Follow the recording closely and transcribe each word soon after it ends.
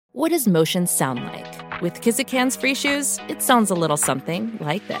What does motion sound like? With Kizik Hands Free Shoes, it sounds a little something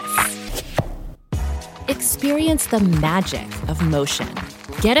like this. Experience the magic of motion.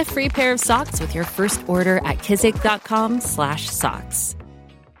 Get a free pair of socks with your first order at kizik.com/socks.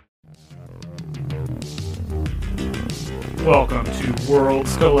 Welcome to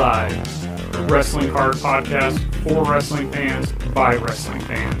Worlds Collide, a wrestling card podcast for wrestling fans by wrestling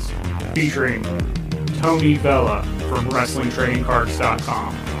fans, featuring Tony Vella from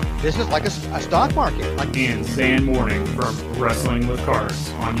WrestlingTradingCards.com. This is like a stock market. And Zan Morning from Wrestling with Cards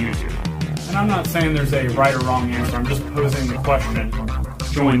on YouTube. And I'm not saying there's a right or wrong answer, I'm just posing the question.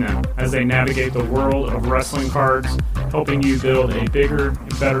 Join them as they navigate the world of wrestling cards, helping you build a bigger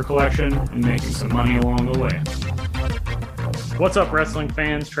and better collection and making some money along the way. What's up, wrestling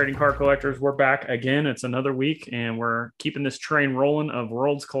fans, trading card collectors? We're back again. It's another week, and we're keeping this train rolling of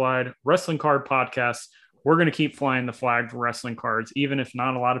Worlds Collide Wrestling Card Podcasts. We're going to keep flying the flag for wrestling cards, even if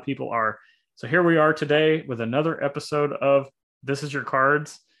not a lot of people are. So here we are today with another episode of This Is Your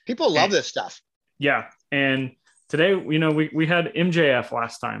Cards. People love this stuff. Yeah. And today, we had MJF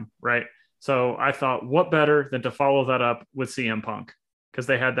last time, right? So I thought, what better than to follow that up with CM Punk? Because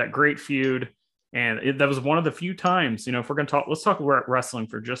they had that great feud. And that was one of the few times, if we're going to talk, let's talk about wrestling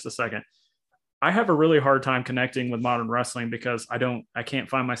for just a second. I have a really hard time connecting with modern wrestling because I can't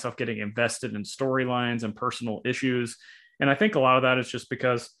find myself getting invested in storylines and personal issues. And I think a lot of that is just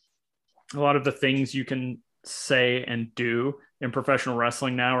because a lot of the things you can say and do in professional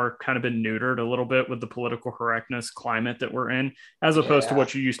wrestling now are kind of been neutered a little bit with the political correctness climate that we're in, as opposed to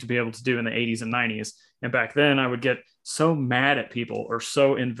what you used to be able to do in the 80s and 90s. And back then I would get so mad at people or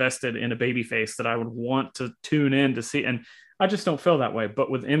so invested in a babyface that I would want to tune in to see. And I just don't feel that way. But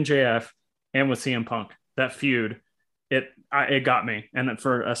with MJF and with CM Punk, that feud, it got me. And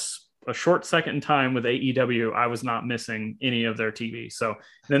for a short second in time with AEW, I was not missing any of their TV. So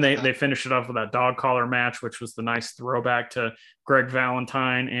then they finished it off with that dog collar match, which was the nice throwback to Greg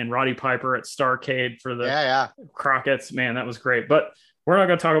Valentine and Roddy Piper at Starrcade for the Crockett's. Man, that was great. But we're not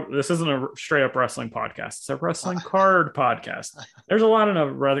going to talk. This isn't a straight up wrestling podcast. It's a wrestling card podcast. There's a lot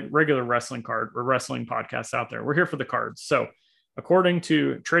of regular wrestling card or wrestling podcasts out there. We're here for the cards. So according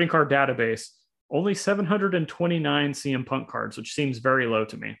to Trading Card Database, only 729 CM Punk cards, which seems very low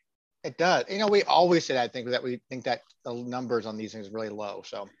to me. It does. We always say that. I think that we think that the numbers on these things are really low.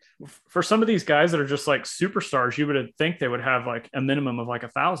 So for some of these guys that are just like superstars, you would think they would have like a minimum of like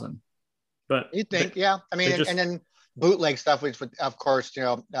 1,000. But you think, yeah. I mean, and then bootleg stuff, which of course,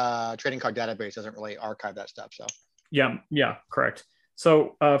 Trading Card Database doesn't really archive that stuff. So yeah, correct.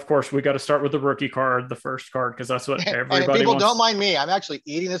 So of course we got to start with the rookie card, the first card, because that's what everybody and people wants. Don't mind me. I'm actually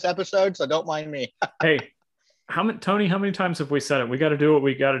eating this episode, so don't mind me. Hey. How many times have we said it? We got to do what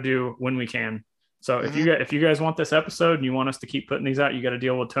we got to do when we can. So if you guys want this episode and you want us to keep putting these out, you got to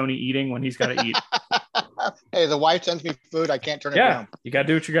deal with Tony eating when he's got to eat. Hey, the wife sends me food. I can't turn it down. You got to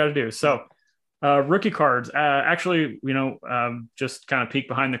do what you got to do. So rookie cards, actually, just kind of peek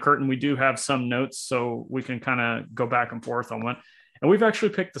behind the curtain. We do have some notes, so we can kind of go back and forth on one. And we've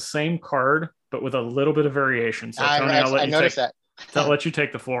actually picked the same card, but with a little bit of variation. So Tony, I'll let you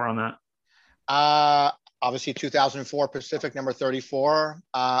take the floor on that. Obviously 2004 Pacific number 34.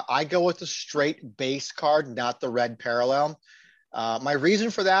 I go with the straight base card, not the red parallel. My reason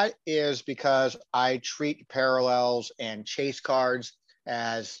for that is because I treat parallels and chase cards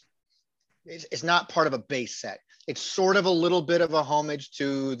as it's not part of a base set. It's sort of a little bit of a homage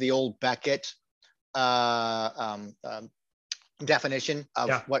to the old Beckett definition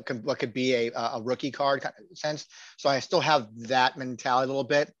of what could be a rookie card kind of sense. So I still have that mentality a little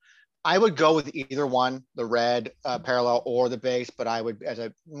bit. I would go with either one, the red parallel or the base, but I would, as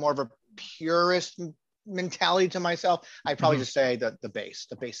a more of a purist mentality to myself, I'd probably just say the base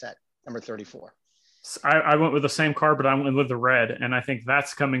set, number 34. I went with the same card, but I went with the red. And I think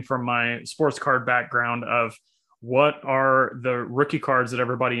that's coming from my sports card background of what are the rookie cards that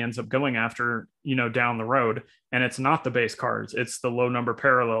everybody ends up going after, down the road. And it's not the base cards. It's the low number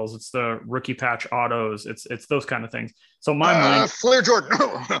parallels. It's the rookie patch autos. It's those kind of things. So my mind, Flair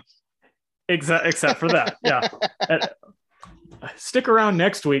Jordan. Except for that. Yeah. Stick around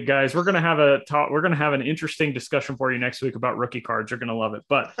next week, guys. We're going to have We're going to have an interesting discussion for you next week about rookie cards. You're going to love it.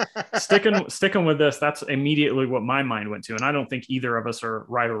 But sticking with this, that's immediately what my mind went to. And I don't think either of us are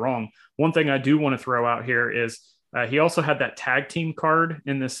right or wrong. One thing I do want to throw out here is he also had that tag team card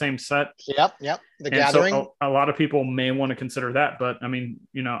in the same set. Yep. The Gathering. So a lot of people may want to consider that. But I mean,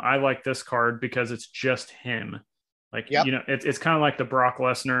 I like this card because it's just him. Like, it's kind of like the Brock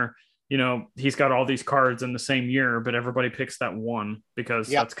Lesnar. He's got all these cards in the same year, but everybody picks that one because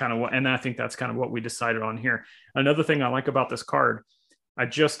that's kind of what, and I think that's kind of what we decided on here. Another thing I like about this card, I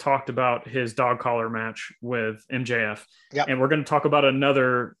just talked about his dog collar match with MJF, Yep. and we're going to talk about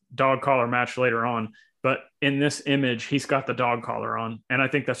another dog collar match later on. But in this image, he's got the dog collar on, and I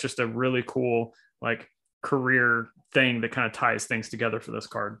think that's just a really cool like career thing that kind of ties things together for this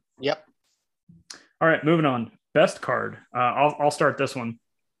card. Yep. All right, moving on. Best card. I'll start this one,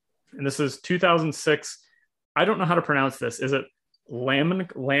 and this is 2006. I don't know how to pronounce this. Is it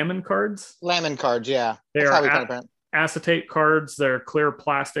Lamon cards? Lamon cards, yeah. They That's are how we kind of acetate cards. They're clear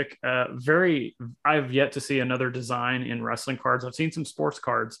plastic. I've yet to see another design in wrestling cards. I've seen some sports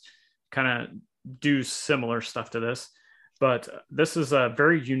cards kind of do similar stuff to this, but this is a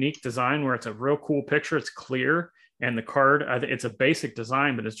very unique design where it's a real cool picture. It's clear, and the card, it's a basic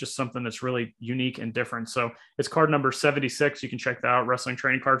design, but it's just something that's really unique and different. So it's card number 76. You can check that out,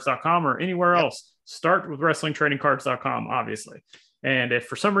 wrestlingtrainingcards.com or anywhere else. Start with wrestlingtrainingcards.com, obviously. And if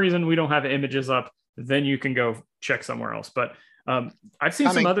for some reason we don't have images up, then you can go check somewhere else. But I've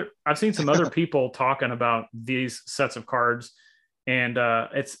seen some other people talking about these sets of cards, and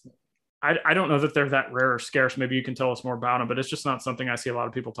I don't know that they're that rare or scarce. Maybe you can tell us more about them, but it's just not something I see a lot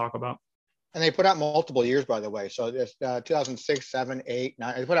of people talk about. And they put out multiple years, by the way. So it's 2006, 7, 8,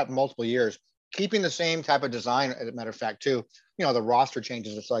 9. They put out multiple years, keeping the same type of design, as a matter of fact, too. You know, the roster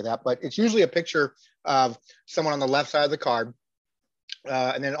changes and stuff like that. But it's usually a picture of someone on the left side of the card,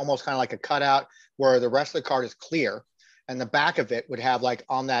 and then almost kind of like a cutout where the rest of the card is clear. And the back of it would have like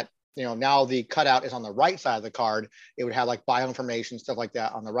on that, you know, now the cutout is on the right side of the card. It would have like bio information, stuff like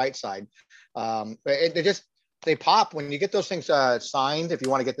that on the right side. They pop when you get those things signed. If you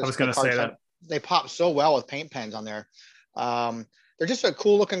want to get this, I was going to say that they pop so well with paint pens on there. They're just a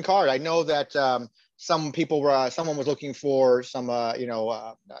cool looking card. I know that someone was looking for some,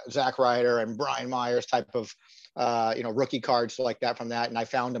 Zack Ryder and Brian Myers type of, rookie cards like that from that. And I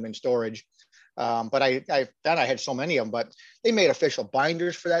found them in storage. But I found I had so many of them, but they made official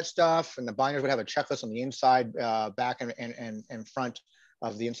binders for that stuff. And the binders would have a checklist on the inside, back and front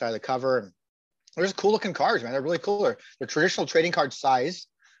of the inside of the cover. And they're just cool looking cards, man. They're really cool. They're traditional trading card size,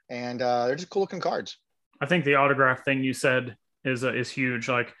 and they're just cool looking cards. I think the autograph thing you said is huge.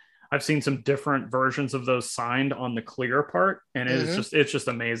 Like I've seen some different versions of those signed on the clear part, and it's just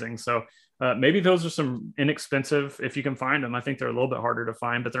amazing. So maybe those are some inexpensive if you can find them. I think they're a little bit harder to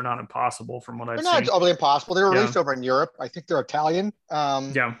find, but they're not impossible from what I've seen. They're not totally impossible. They were released over in Europe. I think they're Italian.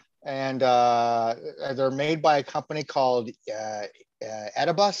 And they're made by a company called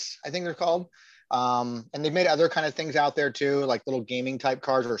Edibus, I think they're called. And they've made other kind of things out there too, like little gaming type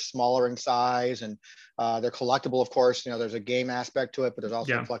cards that are smaller in size, and they're collectible, of course. You know, there's a game aspect to it, but there's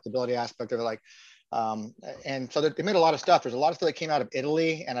also a collectability aspect of it. Like, and so they made a lot of stuff. There's a lot of stuff that came out of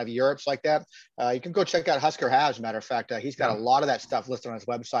Italy and of Europe's like that. You can go check out Husker Has, as a matter of fact. He's got a lot of that stuff listed on his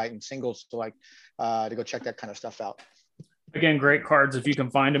website and singles to go check that kind of stuff out. Again, great cards if you can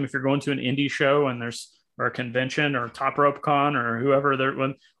find them. If you're going to an indie show and or a convention or Top Rope Con or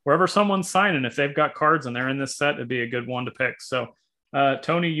wherever someone's signing, if they've got cards and they're in this set, it'd be a good one to pick. So,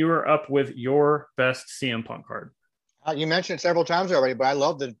 Tony, you are up with your best CM Punk card. You mentioned it several times already, but I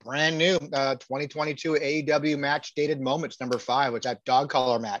love the brand new 2022 AEW Match Dated Moments #5, which that dog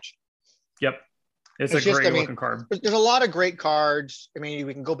collar match. Yep. It's a great looking card. There's a lot of great cards. I mean,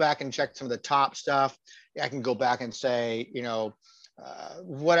 we can go back and check some of the top stuff. I can go back and say,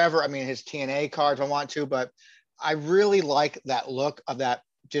 whatever. I mean, his TNA cards I want to, but I really like that look of that.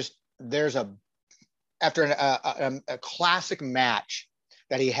 Just after a classic match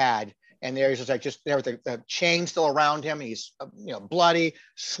that he had, and there's there with the chain still around him. He's bloody,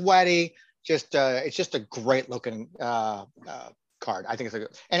 sweaty. It's just a great looking card. I think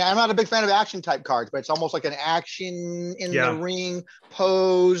and I'm not a big fan of action type cards, but it's almost like an action in the ring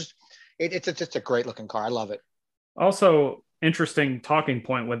posed. It's just a great looking card. I love it. Also, interesting talking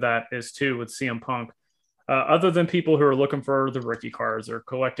point with that is too with CM Punk. Other than people who are looking for the rookie cards or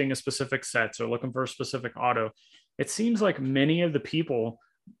collecting a specific sets or looking for a specific auto, it seems like many of the people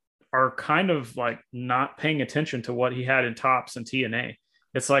are kind of like not paying attention to what he had in Tops and TNA.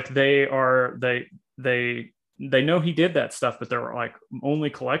 It's like they know he did that stuff, but they're like only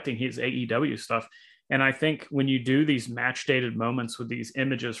collecting his AEW stuff. And I think when you do these match dated moments with these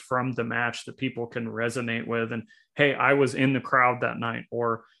images from the match that people can resonate with, and hey, I was in the crowd that night,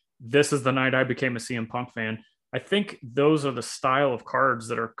 or this is the night I became a CM Punk fan. I think those are the style of cards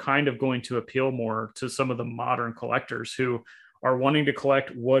that are kind of going to appeal more to some of the modern collectors who are wanting to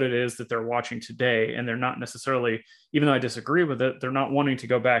collect what it is that they're watching today. And they're not necessarily, even though I disagree with it, they're not wanting to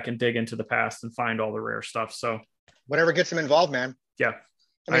go back and dig into the past and find all the rare stuff. So whatever gets them involved, man. Yeah.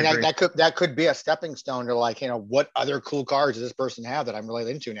 I mean, that could be a stepping stone to what other cool cards does this person have that I'm really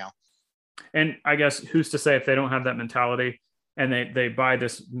into now? And I guess who's to say if they don't have that mentality and they buy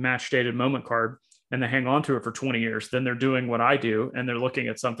this match dated moment card and they hang on to it for 20 years. Then they're doing what I do and they're looking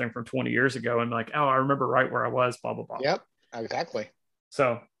at something from 20 years ago and like, oh, I remember right where I was, blah, blah, blah. Yep, exactly.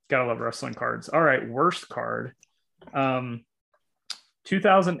 So gotta love wrestling cards. All right, worst card.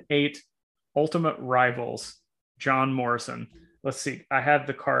 2008 Ultimate Rivals, John Morrison. Let's see. I have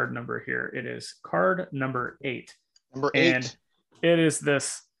the card number here. It is card number 8. Number 8. And it is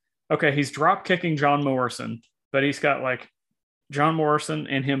this. Okay, he's drop kicking John Morrison, but he's got like John Morrison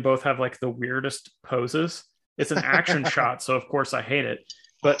and him both have like the weirdest poses. It's an action shot, so of course I hate it.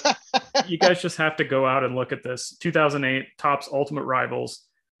 But you guys just have to go out and look at this. 2008 Topps Ultimate Rivals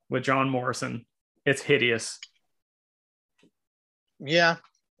with John Morrison. It's hideous. Yeah.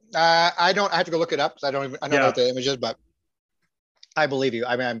 I have to go look it up because I don't know what the image is, but I believe you.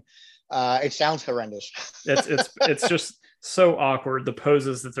 I mean, it sounds horrendous. It's just so awkward, the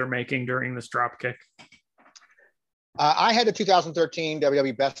poses that they're making during this drop kick. I had the 2013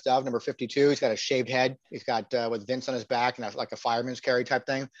 WWE Best of number 52. He's got a shaved head. He's got with Vince on his back and like a fireman's carry type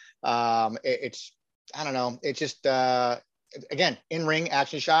thing. It's I don't know. It's just again, in-ring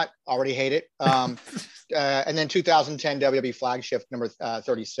action shot. Already hate it. And then 2010 WWE Flagship number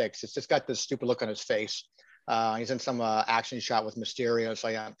 36. It's just got this stupid look on his face. He's in some action shot with Mysterio. So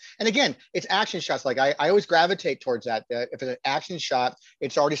yeah. And again, it's action shots. Like I always gravitate towards that. If it's an action shot,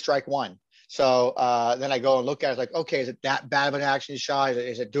 it's already strike one. So then I go and look at it, it's like, okay, is it that bad of an action shot?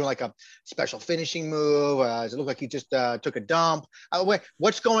 Is it doing like a special finishing move? Does it look like he just took a dump?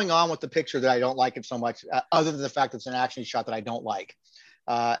 What's going on with the picture that I don't like it so much, other than the fact that it's an action shot that I don't like?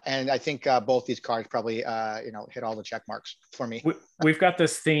 And I think both these cards probably, hit all the check marks for me. We've got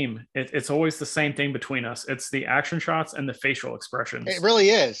this theme. It's always the same thing between us. It's the action shots and the facial expressions. It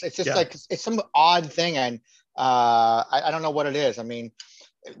really is. It's just like, it's some odd thing. And I don't know what it is. I mean,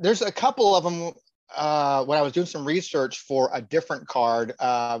 there's a couple of them when I was doing some research for a different card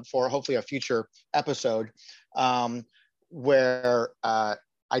for hopefully a future episode where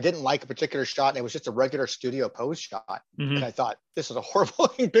I didn't like a particular shot and it was just a regular studio pose shot. Mm-hmm. And I thought this is a horrible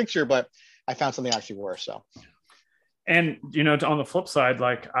looking picture, but I found something actually worse. So, and on the flip side,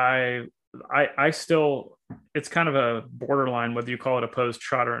 like I still, it's kind of a borderline whether you call it a posed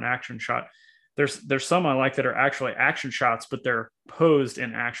shot or an action shot. There's some I like that are actually action shots, but they're posed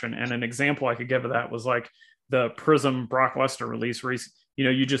in action. And an example I could give of that was like the Prism Brock Lesnar release where he's,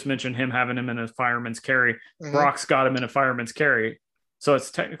 you just mentioned having him in a fireman's carry. Mm-hmm. Brock's got him in a fireman's carry. So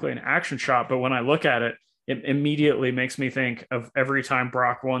it's technically an action shot, but when I look at it, it immediately makes me think of every time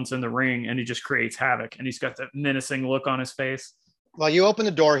Brock wants in the ring and he just creates havoc and he's got that menacing look on his face. Well, you open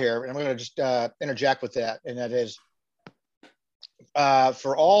the door here and I'm going to just interject with that. And that is,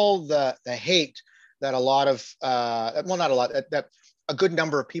 for all the hate that a lot of, not a lot, that a good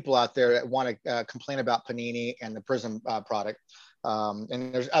number of people out there that want to complain about Panini and the Prism product.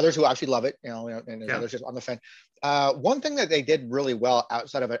 And there's others who actually love it, and there's others just on the fence. One thing that they did really well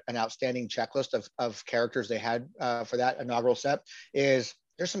outside of an outstanding checklist of characters they had for that inaugural set is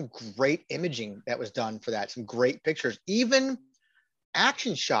there's some great imaging that was done for that. Some great pictures, even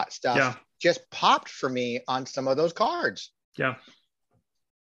action shot stuff just popped for me on some of those cards. Yeah.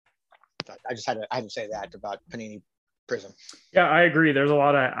 I just had to say that about Panini Prism. Yeah, I agree. There's a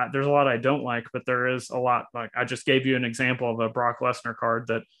lot I don't like, but there is a lot. Like I just gave you an example of a Brock Lesnar card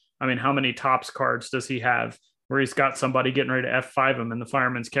that, I mean, how many Topps cards does he have where he's got somebody getting ready to F5 him in the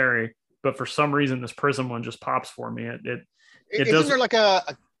fireman's carry, but for some reason this Prism one just pops for me. Isn't there like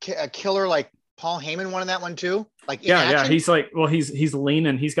a killer like Paul Heyman one in that one too? Like he's like, well, he's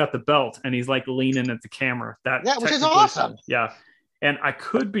leaning, he's got the belt and he's like leaning at the camera. Which is awesome. Yeah. And I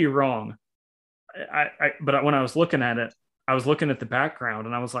could be wrong. But when I was looking at it, I was looking at the background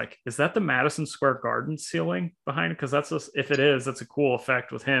and I was like, is that the Madison Square Garden ceiling behind it? Because if it is, that's a cool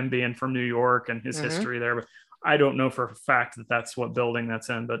effect with him being from New York and his history there. But I don't know for a fact that that's what building that's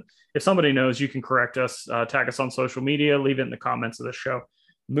in. But if somebody knows, you can correct us, tag us on social media, leave it in the comments of the show.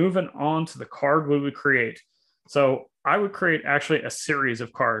 Moving on to the card we would create. So I would create actually a series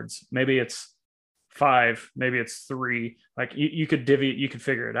of cards. Maybe it's 5, maybe it's 3. Like you could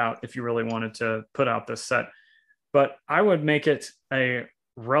figure it out if you really wanted to put out this set. But I would make it a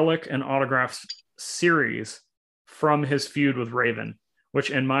relic and autographs series from his feud with Raven, which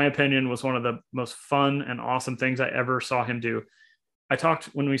in my opinion was one of the most fun and awesome things I ever saw him do. I talked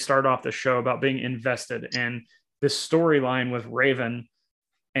when we started off the show about being invested in this storyline with Raven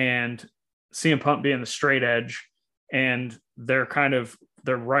and CM Punk being the straight edge and their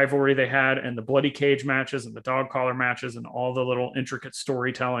rivalry they had and the bloody cage matches and the dog collar matches and all the little intricate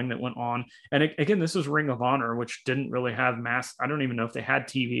storytelling that went on. And again, this is Ring of Honor, which didn't really have I don't even know if they had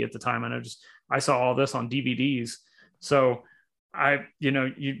TV at the time. I saw all this on DVDs. So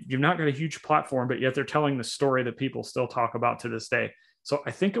you've not got a huge platform, but yet they're telling the story that people still talk about to this day. So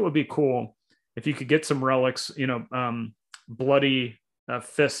I think it would be cool if you could get some relics, bloody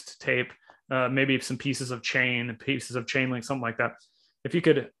fist tape, maybe some pieces of chain, link, something like that. If you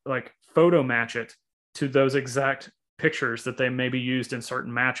could like photo match it to those exact pictures that they maybe used in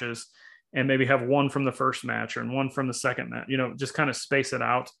certain matches, and maybe have one from the first match and one from the second match, just kind of space it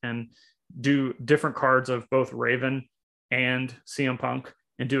out and do different cards of both Raven and CM Punk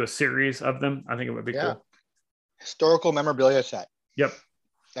and do a series of them. I think it would be cool. Historical memorabilia set. Yep.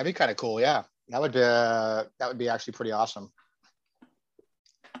 That'd be kind of cool. Yeah. That would be actually pretty awesome.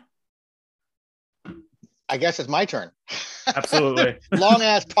 I guess it's my turn. Absolutely. Long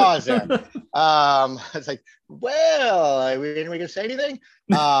ass pause there. It's like, well, we can say anything.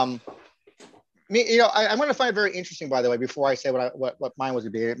 I'm going to find it very interesting, by the way, before I say what mine was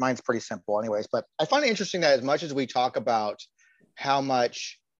going to be. Mine's pretty simple anyways, but I find it interesting that as much as we talk about how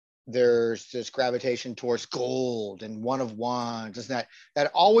much there's this gravitation towards gold and one of ones, that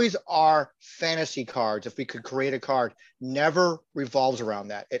always are fantasy cards. If we could create a card, never revolves around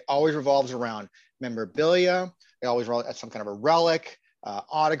that. It always revolves around memorabilia. It always revolves at some kind of a relic,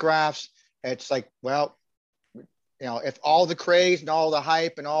 autographs. It's like, well, if all the craze and all the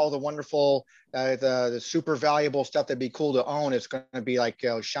hype and all the wonderful, the super valuable stuff that'd be cool to own, it's going to be like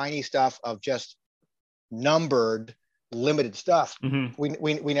shiny stuff of just numbered, limited stuff. Mm-hmm.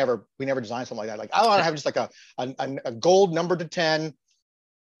 We never designed something like that. Like, I want to have just like a gold numbered to 10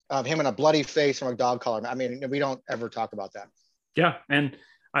 of him in a bloody face from a dog collar. I mean, we don't ever talk about that. Yeah, and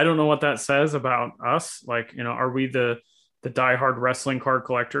I don't know what that says about us. Like, are we the diehard wrestling card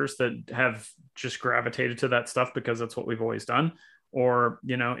collectors that have just gravitated to that stuff because that's what we've always done? Or,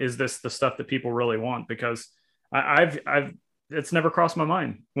 is this the stuff that people really want? Because I've it's never crossed my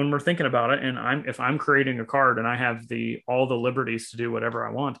mind when we're thinking about it. And if I'm creating a card and I have all the liberties to do whatever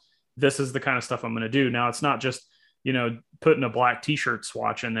I want, this is the kind of stuff I'm going to do. Now, it's not just, putting a black t-shirt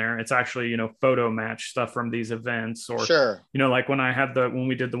swatch in there. It's actually, photo match stuff from these events, or, sure. Like when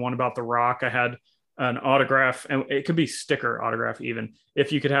we did the one about The Rock, I had an autograph, and it could be sticker autograph. Even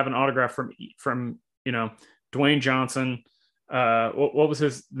if you could have an autograph from Dwayne Johnson, what was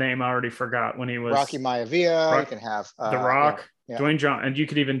his name? I already forgot when he was Rocky Maivia. You can have The Rock, Dwayne Johnson, and you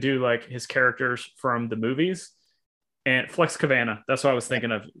could even do like his characters from the movies, and Flex Cabana. That's what I was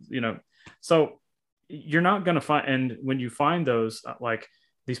thinking of. So you're not going to find, and when you find those, like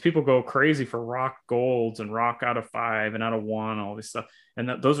these people go crazy for Rock golds and Rock out of 5 and out of 1, all this stuff,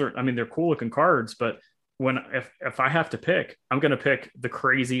 and those are, they're cool looking cards, but if I have to pick, I'm going to pick the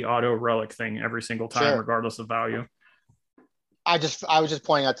crazy auto relic thing every single time, regardless of value. I was just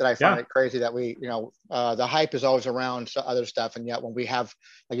pointing out that I find it crazy that we, the hype is always around other stuff. And yet when we have,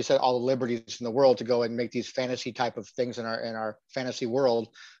 like you said, all the liberties in the world to go and make these fantasy type of things in our fantasy world,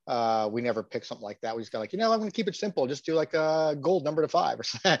 we never pick something like that. We just got like, I'm going to keep it simple. Just do like a gold number to 5 or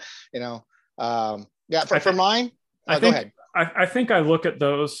something, For mine, go ahead. I think I look at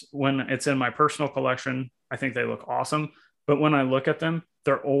those when it's in my personal collection. I think they look awesome. But when I look at them,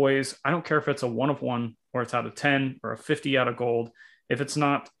 they're always, I don't care if it's a 1 of 1 or it's out of 10 or a 50 out of gold. If it's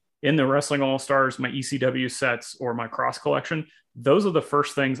not in the Wrestling All-Stars, my ECW sets, or my cross collection, those are the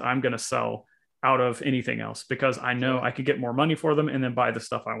first things I'm going to sell out of anything else, because I know I could get more money for them and then buy the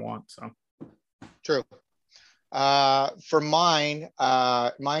stuff I want. So true. For mine,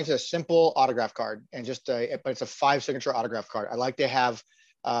 mine's a simple autograph card, and but it's a 5 signature autograph card. I like to have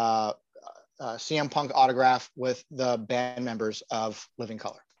CM Punk autograph with the band members of Living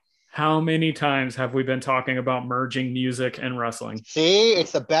Color. How many times have we been talking about merging music and wrestling? See,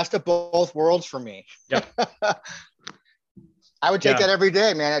 it's the best of both worlds for me. Yep. I would take that every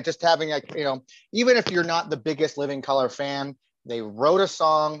day, man. Just having even if you're not the biggest Living Color fan, they wrote a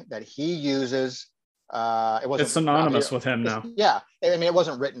song that he uses. It's synonymous with him now. Yeah. It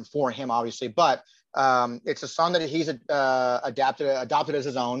wasn't written for him, obviously, but it's a song that he's adopted as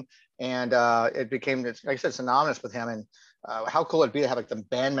his own. And it became, like I said, synonymous with him. And how cool it'd be to have like the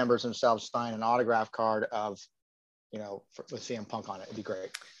band members themselves sign an autograph card of, with CM Punk on it. It'd be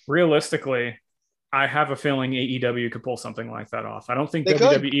great. Realistically, I have a feeling AEW could pull something like that off. I don't think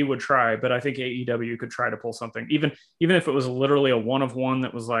WWE would try, but I think AEW could try to pull something. Even if it was literally a 1 of 1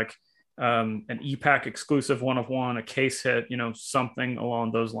 that was like an EPAC exclusive 1 of 1, a case hit, something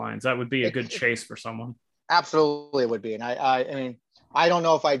along those lines. That would be a good chase for someone. Absolutely, it would be. And I mean, I don't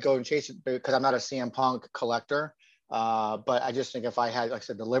know if I'd go and chase it because I'm not a CM Punk collector. But I just think if I had, like I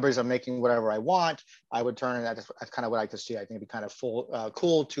said, the liberties of making whatever I want, I would turn it. That's kind of what I like to see. I think it'd be kind of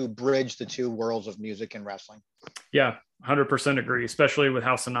cool to bridge the two worlds of music and wrestling. Yeah. 100% agree, especially with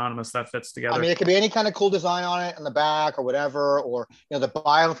how synonymous that fits together. I mean, it could be any kind of cool design on it in the back or whatever, or, the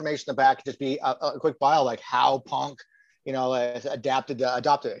bio information in the back could just be a quick bio, like how Punk, adopted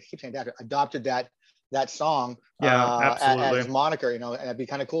that song absolutely. as his moniker, and it'd be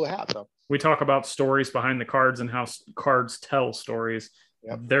kind of cool to have. So we talk about stories behind the cards and how cards tell stories.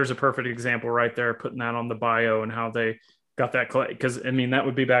 Yep. There's a perfect example right there, putting that on the bio and how they got that. Because that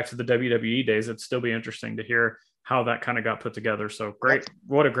would be back to the WWE days. It'd still be interesting to hear how that kind of got put together. So great. Yep.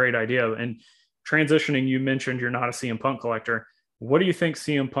 What a great idea. And transitioning, you mentioned you're not a CM Punk collector. What do you think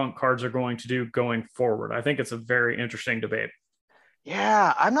CM Punk cards are going to do going forward? I think it's a very interesting debate.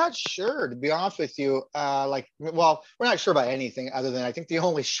 Yeah, I'm not sure, to be honest with you. We're not sure about anything other than I think the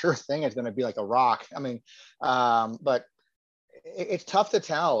only sure thing is going to be like a Rock. But it's tough to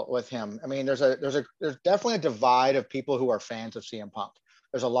tell with him. There's definitely a divide of people who are fans of CM Punk.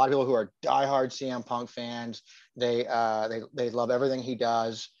 There's a lot of people who are diehard CM Punk fans. They love everything he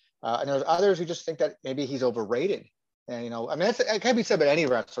does, and there's others who just think that maybe he's overrated. And it can't be said about any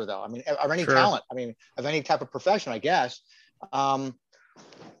wrestler, though. Or any talent. Of any type of profession, I guess. I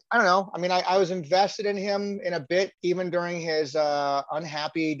don't know. I was invested in him in a bit, even during his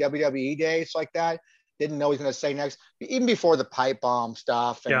unhappy WWE days like that. Didn't know he was going to say next, even before the pipe bomb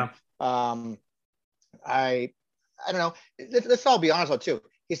stuff. And, I don't know. Let's all be honest though, too.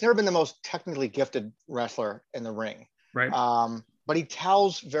 He's never been the most technically gifted wrestler in the ring. Right. But he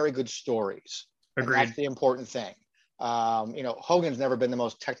tells very good stories. Agreed. And that's the important thing. Hogan's never been the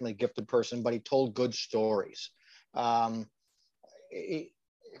most technically gifted person, but he told good stories.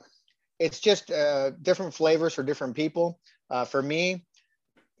 It's just different flavors for different people. For me,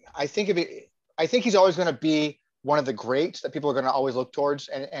 I think he's always going to be one of the greats that people are going to always look towards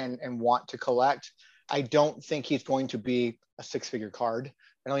and want to collect. I don't think he's going to be a 6-figure card.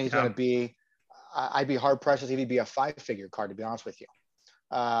 I don't think he's going to be. I'd be hard pressed to see if he'd be a 5-figure card, to be honest with you.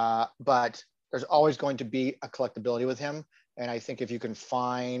 But there's always going to be a collectability with him, and I think if you can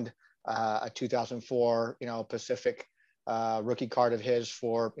find a 2004, Pacific rookie card of his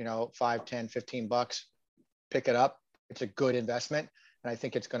for, $5, $10, $15, pick it up. It's a good investment. And I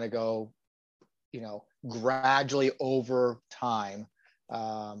think it's going to go, gradually over time.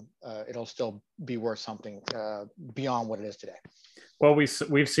 It'll still be worth something beyond what it is today. Well,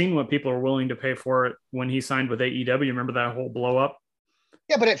 we've seen what people are willing to pay for it when he signed with AEW. Remember that whole blow up?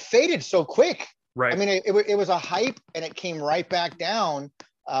 Yeah, but it faded so quick. Right. It was a hype and it came right back down.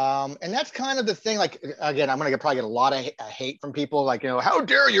 And that's kind of the thing. Like, again, I'm going to probably get a lot of hate from people like, how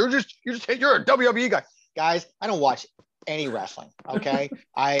dare you? You're a WWE guy. Guys, I don't watch any wrestling. Okay.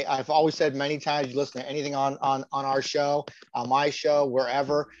 I've always said many times, you listen to anything on our show, on my show,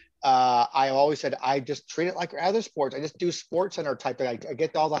 wherever. I always said, I just treat it like other sports. I just do Sports Center type of, I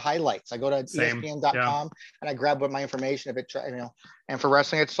get all the highlights. I go to ESPN.com and I grab what my information, and for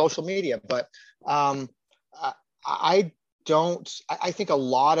wrestling, it's social media. But I think a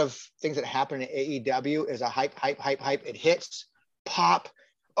lot of things that happen in AEW is a hype. It hits, pop.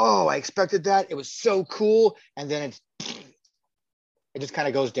 Oh, I expected that. It was so cool. And then it just kind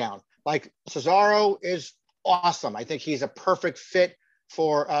of goes down. Like Cesaro is awesome. I think he's a perfect fit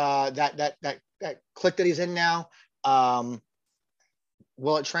for that clique that he's in now.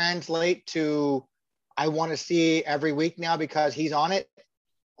 Will it translate to, I want to see every week now because he's on it?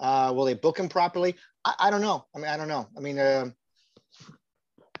 Will they book him properly? I don't know. I don't know.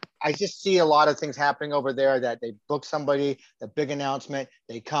 I just see a lot of things happening over there that they book somebody, the big announcement,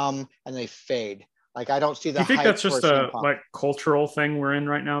 they come and they fade. Like, I don't see the. Do you think that's just a cultural thing we're in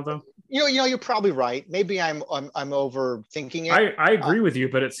right now, though? You're probably right. Maybe I'm overthinking it. I agree with you,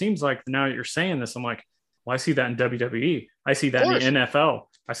 but it seems like now that you're saying this, I'm like, well, I see that in WWE. I see that in the NFL.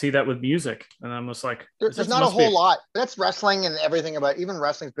 I see that with music, and I'm just like, there's not a whole lot. That's wrestling and everything about. Even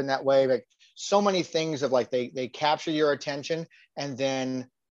wrestling's been that way. Like, so many things of like they capture your attention, and then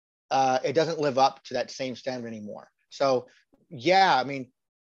it doesn't live up to that same standard anymore. So yeah,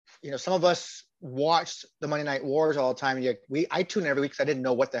 some of us watched the Monday Night Wars all the time. I tune in every week because I didn't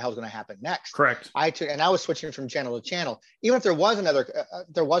know what the hell's going to happen next. Correct. And I was switching from channel to channel. Even if there was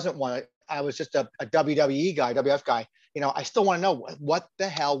there wasn't one. I was just a WWE guy, WF guy. I still want to know what the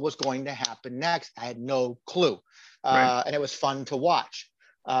hell was going to happen next. I had no clue, right. And it was fun to watch.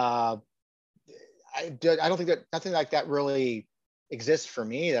 I don't think that nothing like that really exists for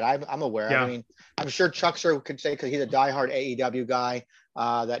me that I'm aware of. Yeah. I'm sure Chuck Sir could say, because he's a diehard AEW guy,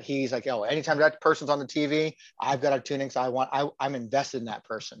 that he's like, anytime that person's on the TV, I've got to tune in because I'm invested in that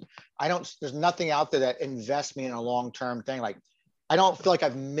person. There's nothing out there that invests me in a long-term thing. Like, I don't feel like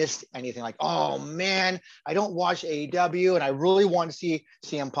I've missed anything. Like, oh man, I don't watch AEW and I really want to see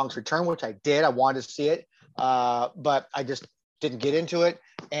CM Punk's return, which I did. I wanted to see it. but I just didn't get into it.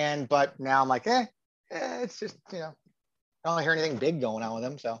 But now I'm like, it's just, I don't hear anything big going on with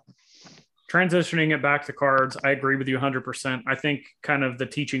them. So transitioning it back to cards, I agree with you 100%. I think kind of the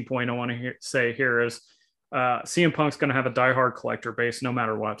teaching point I want to say here is CM Punk's going to have a diehard collector base no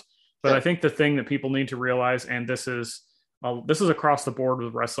matter what. But sure. I think the thing that people need to realize, and this is across the board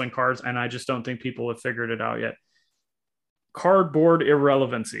with wrestling cards, and I just don't think people have figured it out yet. Cardboard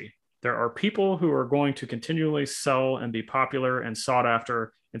irrelevancy. There are people who are going to continually sell and be popular and sought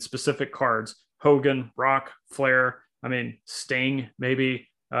after in specific cards. Hogan, Rock, Flair, Sting, maybe.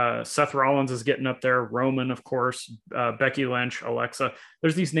 Seth Rollins is getting up there. Roman, of course, Becky Lynch, Alexa.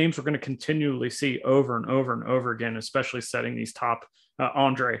 There's these names we're going to continually see over and over and over again, especially setting these top.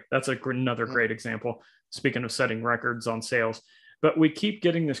 Andre, that's another great example. Speaking of setting records on sales. But we keep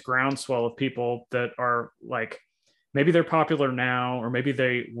getting this groundswell of people that are like, maybe they're popular now, or maybe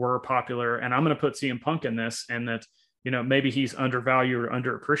they were popular. And I'm going to put CM Punk in this, and that, maybe he's undervalued or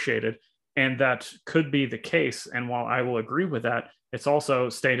underappreciated. And that could be the case. And while I will agree with that, it's also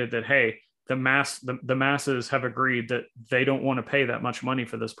stated that, hey, the masses have agreed that they don't want to pay that much money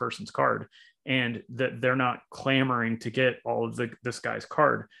for this person's card, and that they're not clamoring to get all of this guy's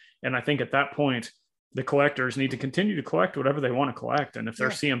card. And I think at that point, the collectors need to continue to collect whatever they want to collect. And if they're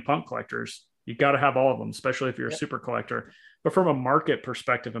CM Punk collectors, you got to have all of them, especially if you're a super collector. But from a market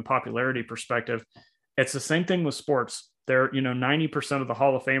perspective and popularity perspective, it's the same thing with sports. They're, 90% of the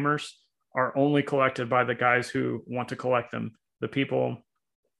Hall of Famers are only collected by the guys who want to collect them. The people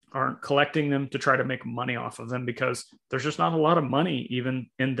aren't collecting them to try to make money off of them, because there's just not a lot of money even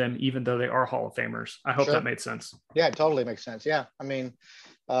in them, even though they are Hall of Famers. I hope that made sense. Yeah, it totally makes sense. Yeah.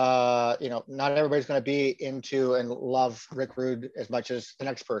 Not everybody's going to be into and love Rick Rude as much as the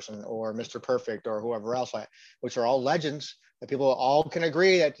next person, or Mr. Perfect, or whoever else, which are all legends that people all can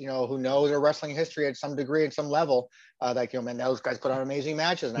agree that, who know their wrestling history at some degree, at some level, man, those guys put on amazing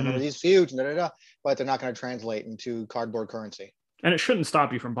matches. And I remember these feuds, but they're not going to translate into cardboard currency. And it shouldn't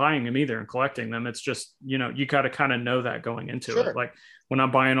stop you from buying them either and collecting them. It's just, you got to kind of know that going into it. Like when I'm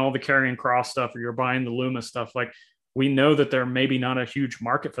buying all the Karrion Kross stuff, or you're buying the Loomis stuff, like we know that there may be not a huge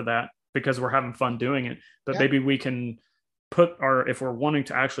market for that because we're having fun doing it, but maybe we can if we're wanting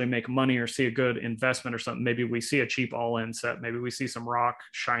to actually make money or see a good investment or something, maybe we see a cheap all-in set. Maybe we see some Rock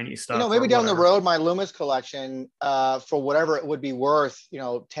shiny stuff. Maybe down the road, my Loomis collection, for whatever it would be worth,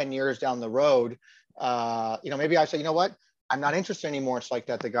 10 years down the road, maybe I say, you know what? I'm not interested anymore. It's like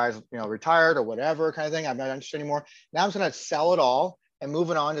that the guy's, retired or whatever kind of thing. I'm not interested anymore. Now I'm going to sell it all and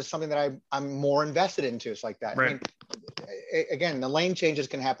moving on to something that I'm more invested into. It's like that. Right. Again, the lane changes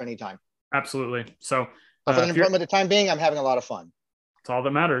can happen anytime. Absolutely. So for the time being, I'm having a lot of fun. It's all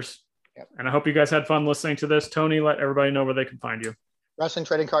that matters. Yep. And I hope you guys had fun listening to this. Tony, let everybody know where they can find you.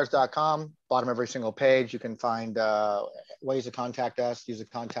 WrestlingTradingCards.com, bottom of every single page. You can find ways to contact us. Use the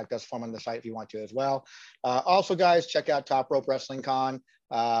contact us form on the site if you want to as well. Also, guys, check out Top Rope Wrestling Con.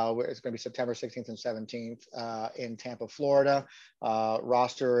 It's going to be September 16th and 17th in Tampa, Florida.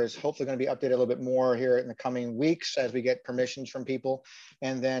 Roster is hopefully going to be updated a little bit more here in the coming weeks as we get permissions from people.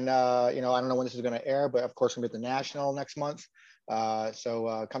 And then, I don't know when this is going to air, but of course, we'll be at the National next month.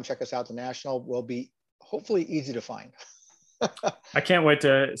 So come check us out. The National will be hopefully easy to find. I can't wait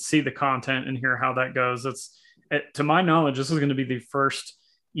to see the content and hear how that goes. To my knowledge, this is going to be the first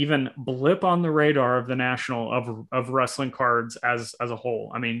even blip on the radar of the National of wrestling cards as a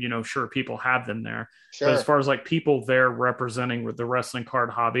whole. Sure, people have them there, but as far as like people there representing with the wrestling card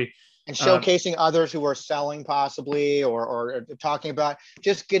hobby and showcasing others who are selling possibly or talking about,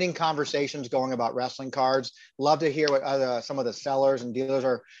 just getting conversations going about wrestling cards. Love to hear what some of the sellers and dealers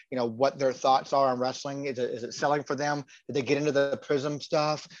are, what their thoughts are on wrestling. Is it selling for them? Did they get into the Prism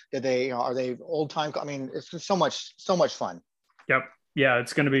stuff? Did they, are they old time? It's just so much fun. Yep. Yeah.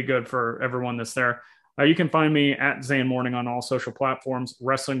 It's going to be good for everyone that's there. You can find me at Zan Morning on all social platforms,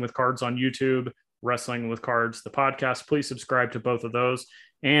 Wrestling with Cards on YouTube, Wrestling with Cards, the podcast. Please subscribe to both of those.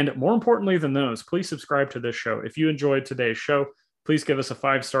 And more importantly than those, please subscribe to this show. If you enjoyed today's show, please give us a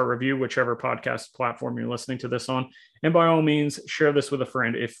 5-star review, whichever podcast platform you're listening to this on. And by all means, share this with a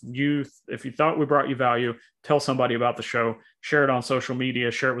friend. If you thought we brought you value, tell somebody about the show, share it on social media,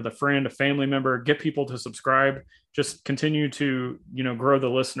 share it with a friend, a family member, get people to subscribe. Just continue to, grow the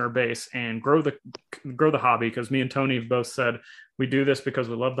listener base and grow the hobby. Because me and Tony have both said we do this because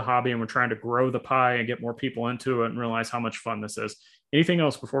we love the hobby and we're trying to grow the pie and get more people into it and realize how much fun this is. Anything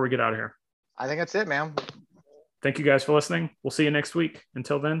else before we get out of here? I think that's it, man. Thank you guys for listening. We'll see you next week.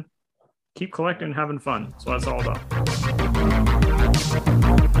 Until then, keep collecting and having fun. That's what it's all about.